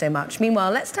thank you so much.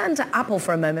 Meanwhile, let's turn to Apple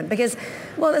for a moment, because,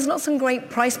 well, there's not some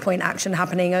great price point action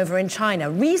happening over in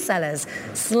China. Resellers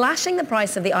slashing the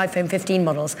price of the iPhone 15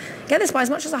 models. Get this, by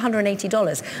as much as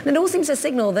 $180. And it all seems to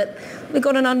signal that we've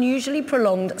got an unusually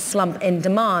prolonged slump in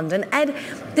demand. And Ed,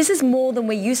 this is more than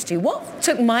we're used to. What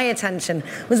took my attention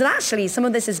was that actually some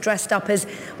of this is dressed up as,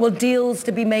 well, deals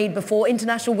to be made before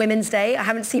International Women's Day. I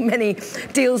haven't seen many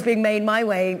deals being made my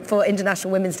way for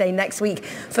International Women's Day next week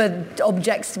for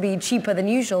objects to be cheaper than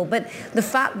usual. But the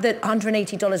fact that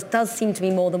 $180 does seem to be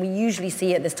more than we usually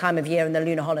see at this time of year in the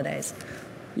lunar holidays.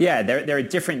 Yeah, there are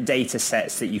different data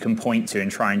sets that you can point to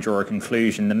and try and draw a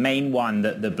conclusion. The main one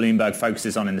that Bloomberg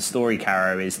focuses on in the story,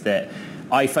 Caro, is that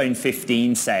iPhone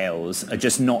 15 sales are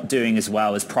just not doing as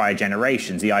well as prior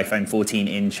generations, the iPhone 14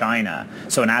 in China.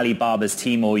 So on Alibaba's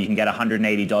Tmall, you can get a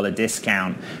 $180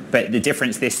 discount. But the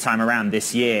difference this time around,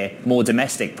 this year, more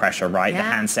domestic pressure, right? Yeah. The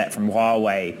handset from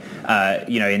Huawei,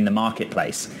 in the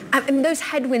marketplace. And those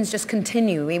headwinds just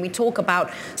continue. I mean, we talk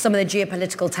about some of the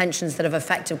geopolitical tensions that have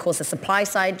affected, of course, the supply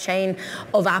side chain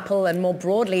of Apple and more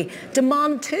broadly,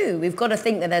 demand too. We've got to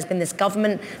think that there's been this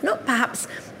government, not perhaps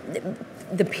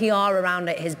the PR around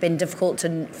it has been difficult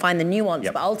to find the nuance,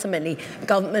 but ultimately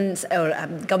governments or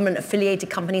government-affiliated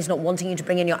companies not wanting you to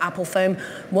bring in your Apple phone,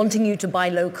 wanting you to buy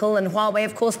local, and Huawei,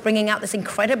 of course, bringing out this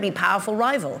incredibly powerful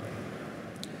rival.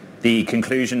 The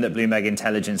conclusion that Bloomberg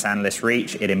intelligence analysts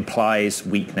reach, it implies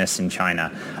weakness in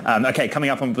China. Okay,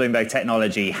 coming up on Bloomberg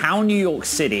Technology, how New York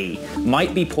City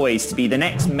might be poised to be the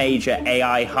next major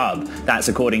AI hub. That's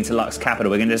according to Lux Capital.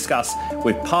 We're going to discuss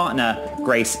with partner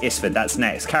Grace Isford. That's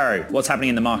next. Caro, what's happening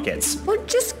in the markets? Well,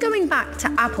 just going back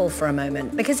to Apple for a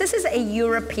moment, because this is a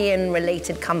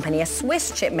European-related company, a Swiss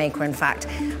chip maker, in fact,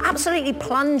 absolutely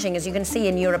plunging, as you can see,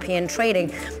 in European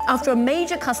trading. After a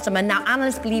major customer, now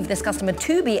analysts believe this customer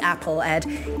to be Apple, Ed,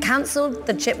 cancelled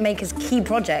the chip maker's key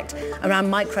project around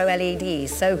micro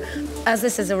LEDs. So as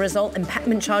this is a result,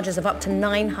 impairment charges of up to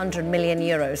 900 million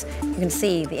euros. You can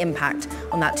see the impact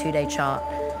on that two-day chart.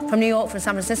 From New York, from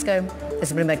San Francisco,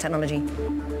 this is Bloomberg Technology.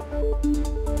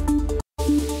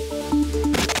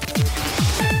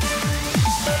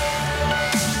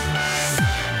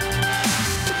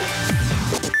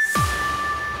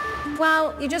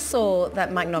 Well, you just saw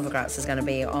that Mike Novogratz is going to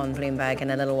be on Bloomberg in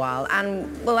a little while.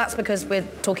 And, well, that's because we're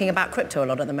talking about crypto a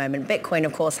lot at the moment. Bitcoin,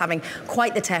 of course, having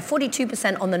quite the tear,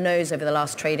 42% on the nose over the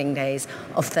last trading days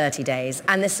of 30 days.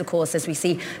 And this, of course, as we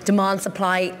see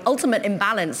demand-supply ultimate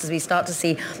imbalance, as we start to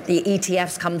see the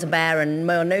ETFs come to bear, and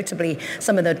more notably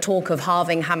some of the talk of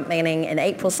halving happening in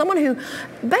April. Someone who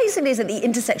basically is at the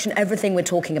intersection of everything we're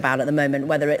talking about at the moment,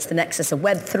 whether it's the nexus of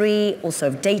Web3, also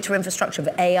of data infrastructure, of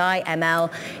AI,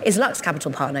 ML, is Lux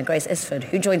Capital partner Grace Isford,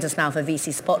 who joins us now for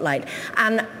VC Spotlight.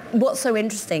 And what's so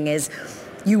interesting is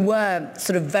you were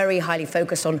sort of very highly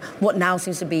focused on what now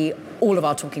seems to be all of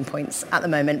our talking points at the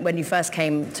moment when you first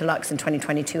came to Lux in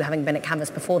 2022, having been at Canvas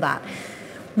before that.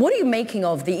 What are you making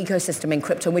of the ecosystem in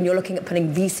crypto when you're looking at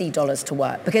putting VC dollars to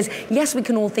work? Because yes, we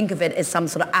can all think of it as some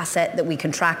sort of asset that we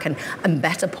can track and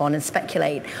bet upon and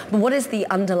speculate. But what is the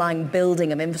underlying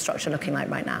building of infrastructure looking like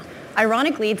right now?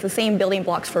 Ironically, it's the same building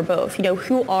blocks for both.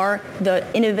 Who are the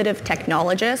innovative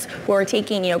technologists who are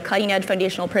taking, cutting-edge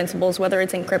foundational principles, whether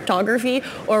it's in cryptography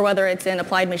or whether it's in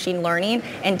applied machine learning,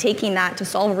 and taking that to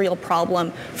solve a real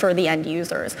problem for the end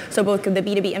users. So both the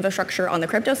B2B infrastructure on the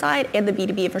crypto side and the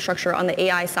B2B infrastructure on the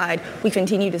AI side, we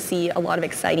continue to see a lot of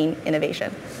exciting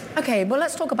innovation. Okay, well,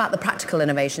 let's talk about the practical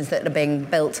innovations that are being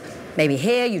built maybe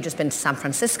here. You've just been to San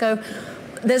Francisco.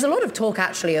 There's a lot of talk,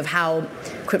 actually, of how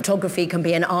cryptography can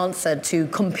be an answer to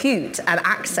compute and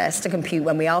access to compute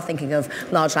when we are thinking of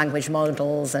large language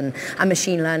models and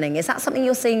machine learning. Is that something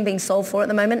you're seeing being solved for at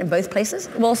the moment in both places?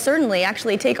 Well, certainly.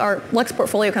 Actually, take our Lux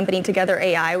portfolio company, Together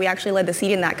AI. We actually led the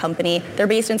seed in that company. They're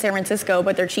based in San Francisco,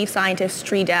 but their chief scientist,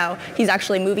 Sri Dow, he's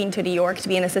actually moving to New York to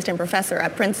be an assistant professor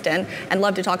at Princeton, and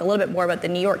love to talk a little bit more about the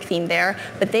New York theme there.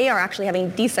 But they are actually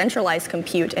having decentralized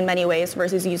compute in many ways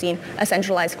versus using a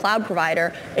centralized cloud provider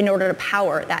in order to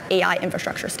power that AI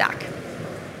infrastructure stack.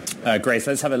 Grace,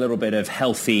 let's have a little bit of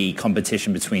healthy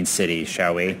competition between cities,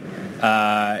 shall we?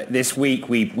 This week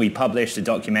we published a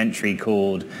documentary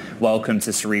called Welcome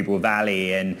to Cerebral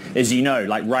Valley, and as you know,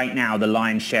 like right now the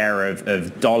lion's share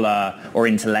of dollar or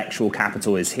intellectual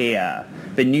capital is here,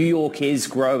 but New York is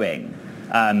growing.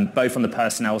 Both on the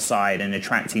personnel side and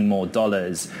attracting more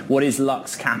dollars. What is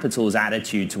Lux Capital's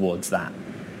attitude towards that?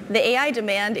 The AI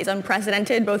demand is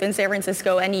unprecedented, both in San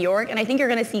Francisco and New York, and I think you're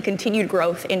going to see continued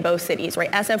growth in both cities,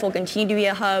 right? SF will continue to be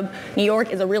a hub. New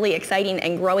York is a really exciting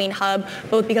and growing hub,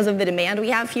 both because of the demand we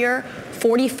have here.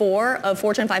 44 of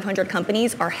Fortune 500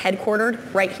 companies are headquartered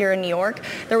right here in New York.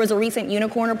 There was a recent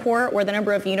unicorn report where the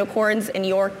number of unicorns in New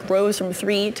York rose from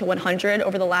 3 to 100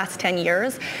 over the last 10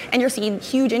 years. And you're seeing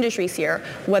huge industries here,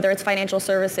 whether it's financial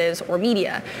services or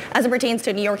media. As it pertains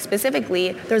to New York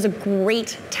specifically, there's a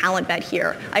great talent bet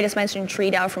here. I I just mentioned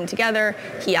Treedow from Together.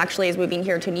 He actually is moving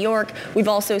here to New York. We've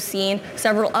also seen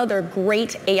several other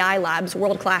great AI labs,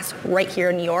 world-class, right here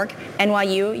in New York.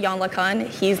 NYU, Yann LeCun,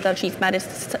 he's the chief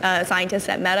scientist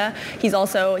at Meta. He's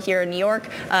also here in New York,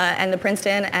 and the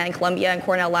Princeton and Columbia and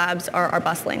Cornell labs are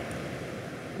bustling.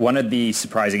 One of the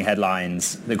surprising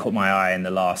headlines that caught my eye in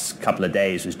the last couple of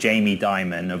days was Jamie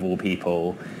Dimon, of all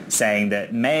people, saying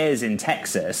that mayors in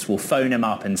Texas will phone him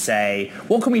up and say,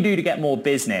 what can we do to get more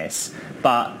business?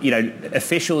 But,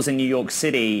 officials in New York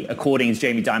City, according to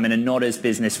Jamie Dimon, are not as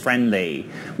business friendly.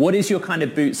 What is your kind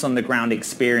of boots on the ground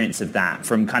experience of that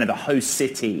from kind of a host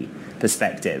city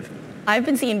perspective? I've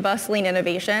been seeing bustling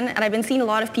innovation, and I've been seeing a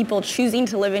lot of people choosing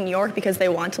to live in New York because they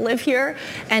want to live here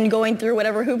and going through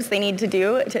whatever hoops they need to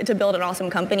do to build an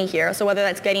awesome company here. So whether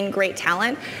that's getting great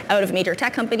talent out of major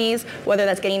tech companies, whether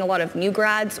that's getting a lot of new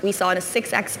grads, we saw a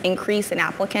 6x increase in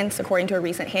applicants according to a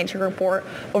recent Handshake report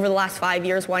over the last 5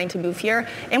 years wanting to move here.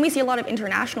 And we see a lot of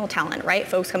international talent, right?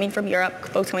 Folks coming from Europe,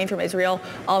 folks coming from Israel,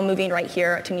 all moving right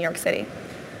here to New York City.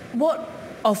 What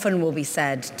often will be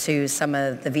said to some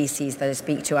of the VCs that I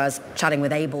speak to, I was chatting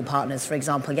with Able Partners, for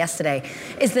example, yesterday,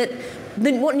 is that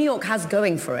what New York has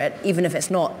going for it, even if it's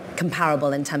not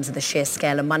comparable in terms of the sheer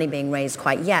scale of money being raised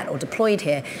quite yet or deployed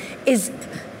here, is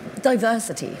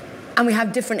diversity. And we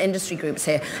have different industry groups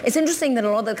here. It's interesting that a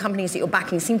lot of the companies that you're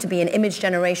backing seem to be in image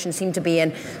generation, seem to be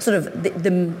in sort of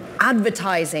the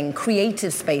advertising,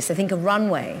 creative space. I think of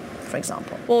Runway, for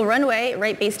example. Well, Runway,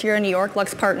 right, based here in New York,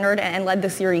 Lux partnered and led the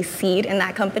Series Seed in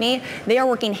that company. They are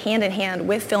working hand in hand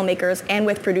with filmmakers and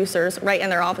with producers right in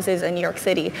their offices in New York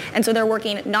City. And so they're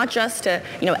working not just to,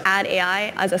 add AI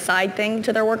as a side thing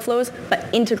to their workflows,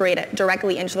 but integrate it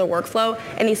directly into the workflow.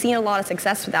 And they've seen a lot of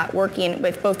success with that, working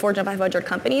with both Fortune 500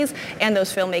 companies and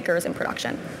those filmmakers in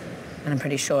production. And I'm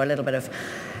pretty sure a little bit of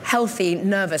healthy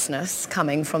nervousness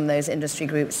coming from those industry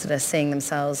groups that are seeing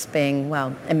themselves being,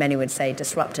 well, and many would say,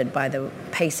 disrupted by the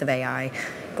pace of AI.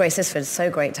 Grace Isford,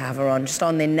 so great to have her on, just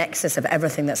on the nexus of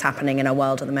everything that's happening in our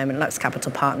world at the moment, Lux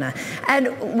Capital Partner.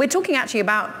 And we're talking actually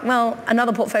about, well,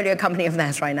 another portfolio company of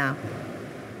theirs right now.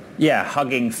 Yeah,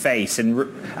 Hugging Face.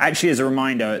 And actually, as a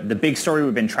reminder, the big story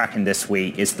we've been tracking this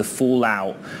week is the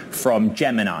fallout from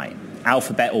Gemini,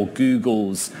 Alphabet or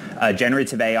Google's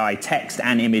generative AI text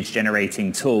and image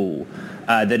generating tool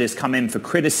that has come in for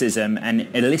criticism and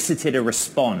elicited a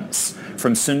response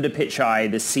from Sundar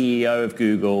Pichai, the CEO of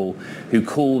Google, who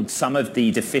called some of the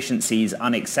deficiencies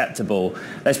unacceptable.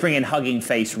 Let's bring in Hugging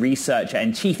Face researcher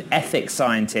and chief ethics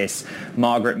scientist,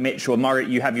 Margaret Mitchell. Margaret,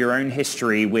 you have your own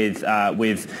history with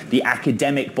the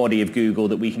academic body of Google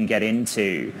that we can get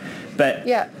into. But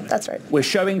yeah, that's right. We're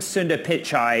showing Sundar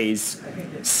Pichai's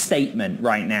statement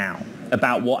right now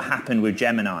about what happened with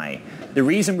Gemini. The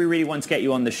reason we really want to get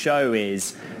you on the show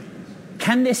is,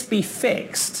 can this be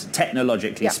fixed,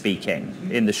 technologically speaking,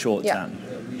 in the short term?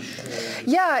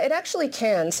 Yeah, it actually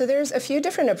can. So there's a few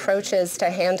different approaches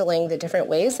to handling the different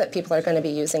ways that people are going to be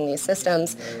using these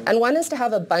systems. And one is to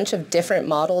have a bunch of different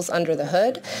models under the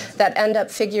hood that end up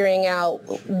figuring out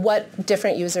what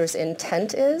different users'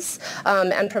 intent is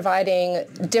and providing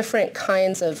different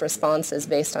kinds of responses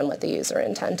based on what the user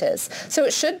intent is. So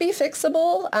it should be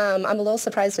fixable. I'm a little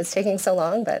surprised it's taking so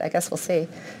long, but I guess we'll see.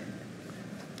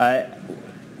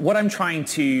 What I'm trying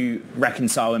to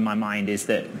reconcile in my mind is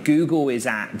that Google is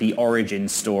at the origin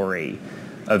story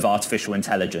of artificial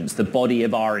intelligence, the body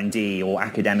of R&D or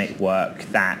academic work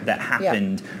that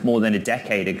happened more than a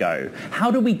decade ago.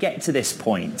 How do we get to this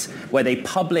point where they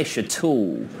publish a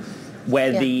tool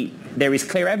where there is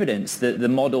clear evidence that the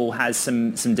model has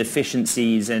some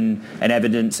deficiencies and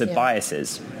evidence of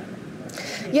biases?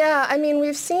 Yeah, I mean,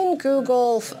 we've seen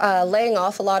Google laying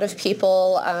off a lot of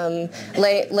people,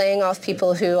 laying off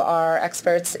people who are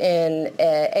experts in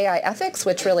AI ethics,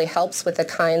 which really helps with the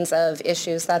kinds of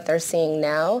issues that they're seeing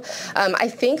now. I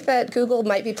think that Google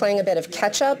might be playing a bit of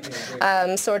catch-up,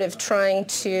 sort of trying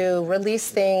to release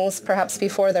things perhaps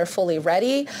before they're fully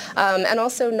ready, and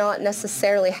also not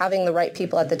necessarily having the right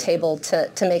people at the table to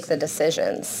make the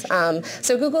decisions.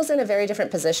 So Google's in a very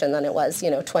different position than it was,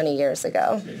 20 years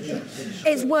ago.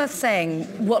 It's worth saying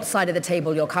what side of the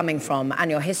table you're coming from and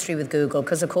your history with Google,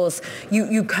 because, of course,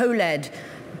 you co-led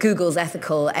Google's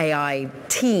ethical AI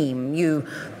team. You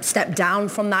stepped down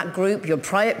from that group. You're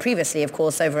previously, of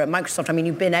course, over at Microsoft. I mean,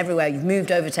 you've been everywhere. You've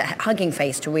moved over to Hugging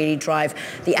Face to really drive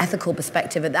the ethical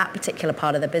perspective of that particular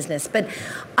part of the business. But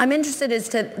I'm interested as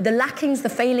to the lackings, the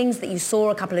failings that you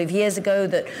saw a couple of years ago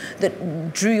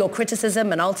that drew your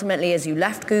criticism and ultimately as you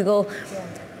left Google.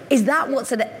 Is that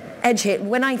what's at edge here?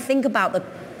 When I think about the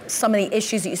some of the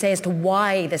issues that you say as to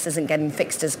why this isn't getting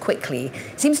fixed as quickly.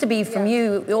 It seems to be, from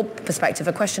your perspective,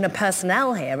 a question of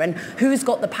personnel here and who's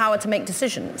got the power to make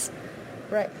decisions.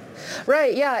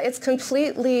 Right, yeah, it's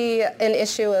completely an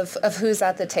issue of who's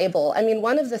at the table. I mean,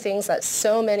 one of the things that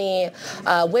so many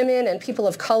women and people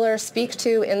of color speak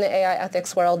to in the AI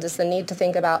ethics world is the need to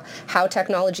think about how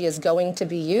technology is going to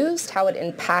be used, how it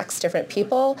impacts different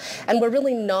people, and we're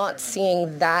really not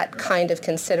seeing that kind of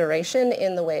consideration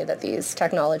in the way that these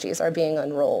technologies are being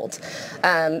unrolled.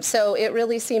 So it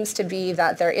really seems to be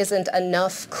that there isn't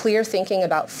enough clear thinking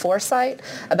about foresight,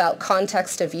 about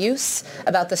context of use,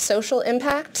 about the social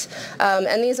impact.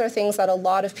 And these are things that a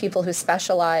lot of people who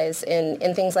specialize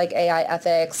in things like AI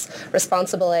ethics,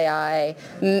 responsible AI,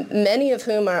 many of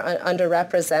whom are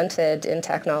underrepresented in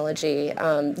technology,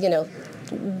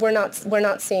 we're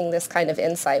not seeing this kind of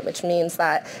insight, which means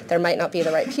that there might not be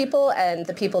the right people, and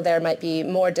the people there might be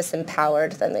more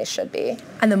disempowered than they should be.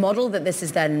 And the model that this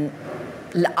is then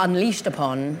unleashed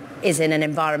upon is in an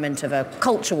environment of a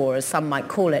culture war, as some might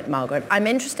call it, Margaret. I'm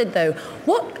interested, though,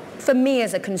 what, for me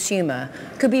as a consumer,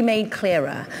 could be made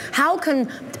clearer? How can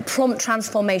prompt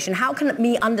transformation, how can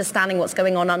me understanding what's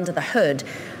going on under the hood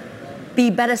be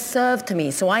better served to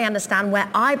me so I understand where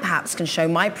I perhaps can show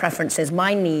my preferences,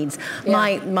 my needs,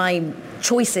 my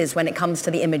choices when it comes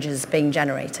to the images being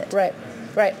generated?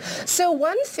 Right. So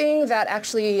one thing that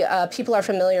actually people are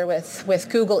familiar with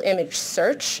Google image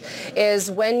search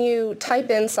is when you type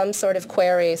in some sort of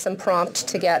query, some prompt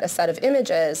to get a set of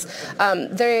images,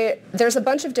 there's a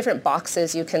bunch of different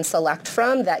boxes you can select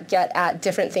from that get at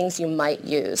different things you might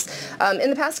use. In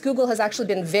the past, Google has actually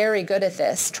been very good at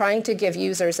this, trying to give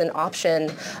users an option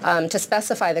to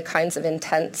specify the kinds of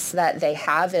intents that they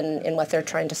have in what they're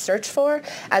trying to search for,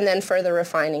 and then further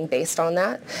refining based on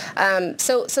that.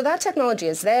 So that technology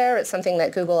is there. It's something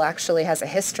that Google actually has a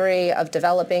history of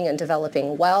developing and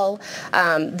developing well.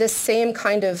 This same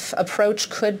kind of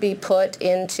approach could be put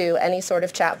into any sort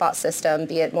of chatbot system,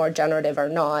 be it more generative or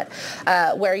not,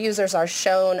 where users are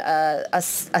shown a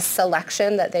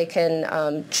selection that they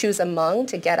can choose among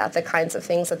to get at the kinds of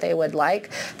things that they would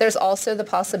like. There's also the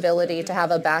possibility to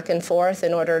have a back and forth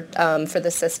in order for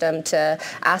the system to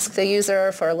ask the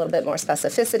user for a little bit more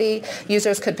specificity.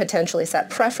 Users could potentially set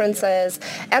preferences,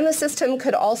 and the system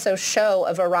could also show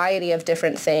a variety of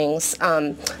different things,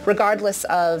 regardless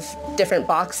of different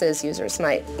boxes users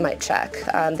might check.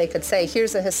 They could say,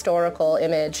 here's a historical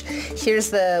image, here's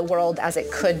the world as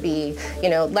it could be,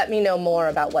 let me know more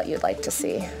about what you'd like to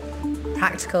see.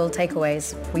 Practical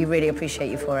takeaways. We really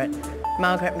appreciate you for it.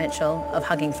 Margaret Mitchell of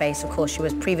Hugging Face, of course, she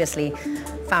was previously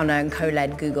founder and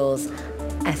co-led Google's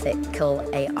Ethical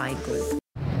AI Group.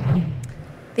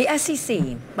 The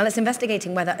SEC, it's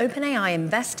investigating whether OpenAI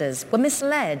investors were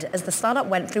misled as the startup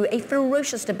went through a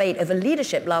ferocious debate over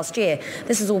leadership last year.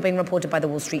 This is all being reported by the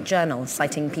Wall Street Journal,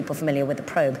 citing people familiar with the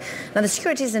probe. Now, the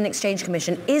Securities and Exchange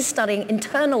Commission is studying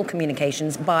internal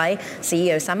communications by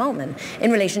CEO Sam Altman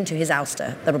in relation to his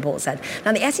ouster, the report said.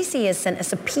 Now, the SEC has sent a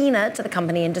subpoena to the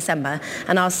company in December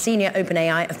and asked senior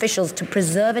OpenAI officials to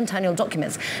preserve internal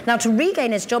documents. Now, to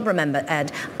regain his job, remember,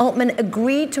 Ed, Altman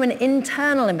agreed to an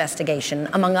internal investigation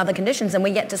among other conditions, and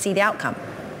we're yet to see the outcome.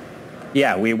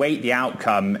 Yeah, we await the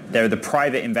outcome. There are the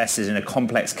private investors in a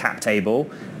complex cap table,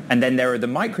 and then there are the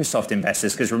Microsoft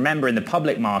investors, because remember, in the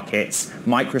public markets,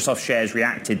 Microsoft shares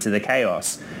reacted to the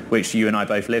chaos, which you and I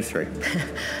both lived through.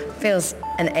 Feels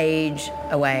an age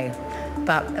away,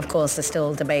 but of course the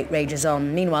still debate rages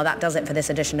on. Meanwhile, that does it for this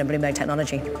edition of Bloomberg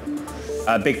Technology.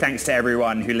 Big thanks to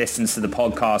everyone who listens to the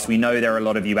podcast. We know there are a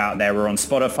lot of you out there. We're on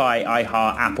Spotify,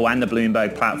 iHeart, Apple, and the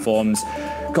Bloomberg platforms.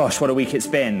 Gosh, what a week it's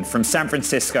been. From San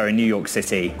Francisco and New York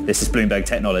City, this is Bloomberg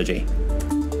Technology.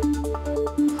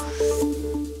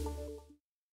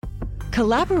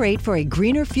 Collaborate for a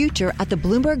greener future at the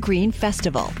Bloomberg Green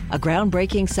Festival, a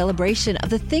groundbreaking celebration of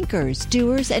the thinkers,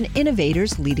 doers, and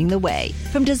innovators leading the way.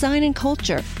 From design and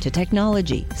culture to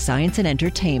technology, science, and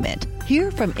entertainment. Hear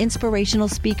from inspirational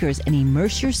speakers and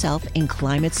immerse yourself in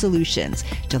climate solutions.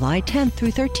 July 10th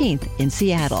through 13th in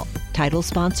Seattle. Title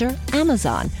sponsor,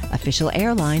 Amazon. Official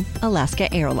airline,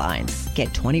 Alaska Airlines. Get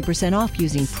 20% off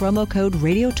using promo code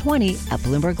radio20 at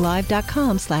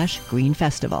BloombergLive.com/Green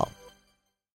Festival.